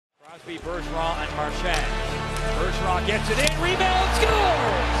Crosby, Bergeron, and Marchand. Bergeron gets it in, rebound, scores!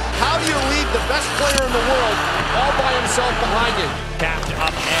 How do you lead the best player in the world all by himself behind you? Tapped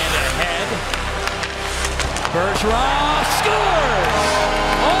up and ahead. Bergeron scores!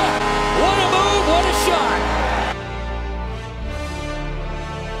 Oh, what a move, what a shot!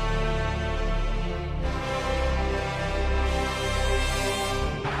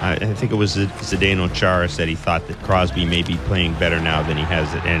 I think it was Zdeno Chara said he thought that Crosby may be playing better now than he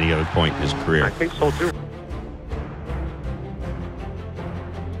has at any other point in his career. I think so too.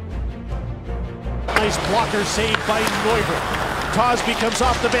 Nice blocker saved by Neuber. Crosby comes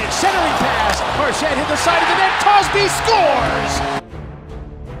off the bench, centering pass. Marchand hit the side of the net. Crosby scores!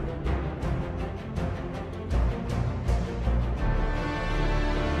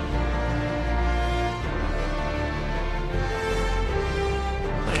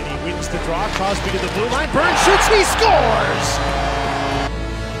 Wins the draw, Crosby to the blue line, Burns shoots, he scores!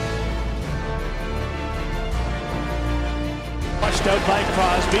 Pushed out by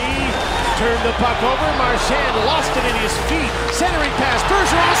Crosby, turned the puck over, Marchand lost it in his feet, centering pass,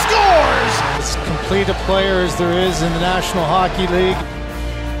 Bergeron scores! As complete a player as there is in the National Hockey League.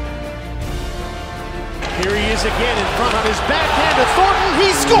 Here he is again in front on his backhand to Thornton, he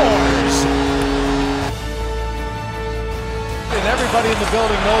scores! And everybody in the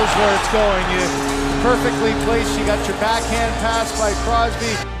building knows where it's going. You perfectly placed. You got your backhand pass by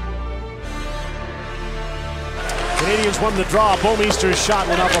Crosby. Canadians won the draw. Bouwmeester's shot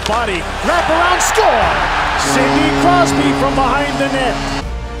went up a body. Wrap around, score! Sidney Crosby from behind the net.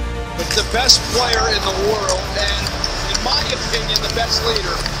 But the best player in the world, and in my opinion, the best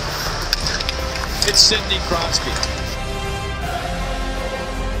leader, it's Sidney Crosby.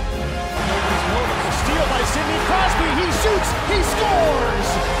 Steal by Sidney Crosby, he shoots, he scores!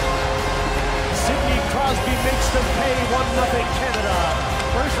 Sidney Crosby makes them pay 1-0 Canada.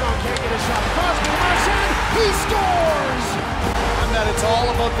 Bergeron can't get a shot. Crosby, Marchand, he scores! And that it's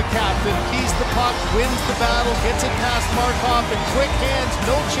all about the captain. Keys the puck, wins the battle, gets it past Markov in quick hands.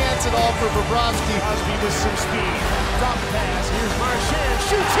 No chance at all for Bobrovsky. Crosby with some speed. Drop pass, here's Marchand,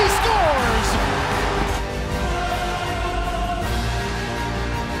 shoots, he scores!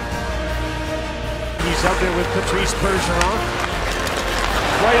 He's out there with Patrice Bergeron.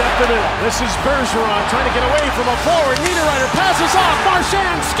 Right up the middle. This is Bergeron trying to get away from a forward. Niederreiter passes off.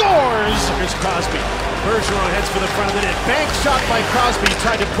 Marchand scores! Here's Crosby. Bergeron heads for the front of the net. Bank shot by Crosby.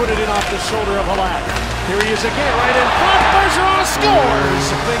 Tried to put it in off the shoulder of Halak. Here he is again, right in front. Bergeron scores!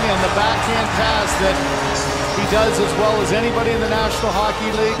 Thing on the backhand pass that he does as well as anybody in the National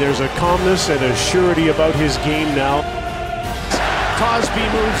Hockey League. There's a calmness and a surety about his game now. Crosby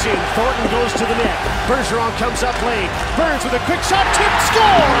moves in, Thornton goes to the net, Bergeron comes up lane, Burns with a quick shot, tipped,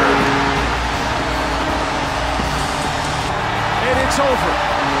 score! And it's over.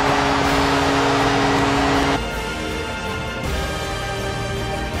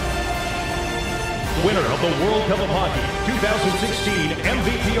 Winner of the World Cup of Hockey 2016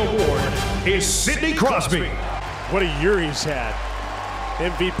 MVP award is Sidney Crosby. What a year he's had.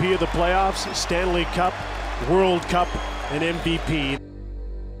 MVP of the playoffs, Stanley Cup, World Cup, and MVP.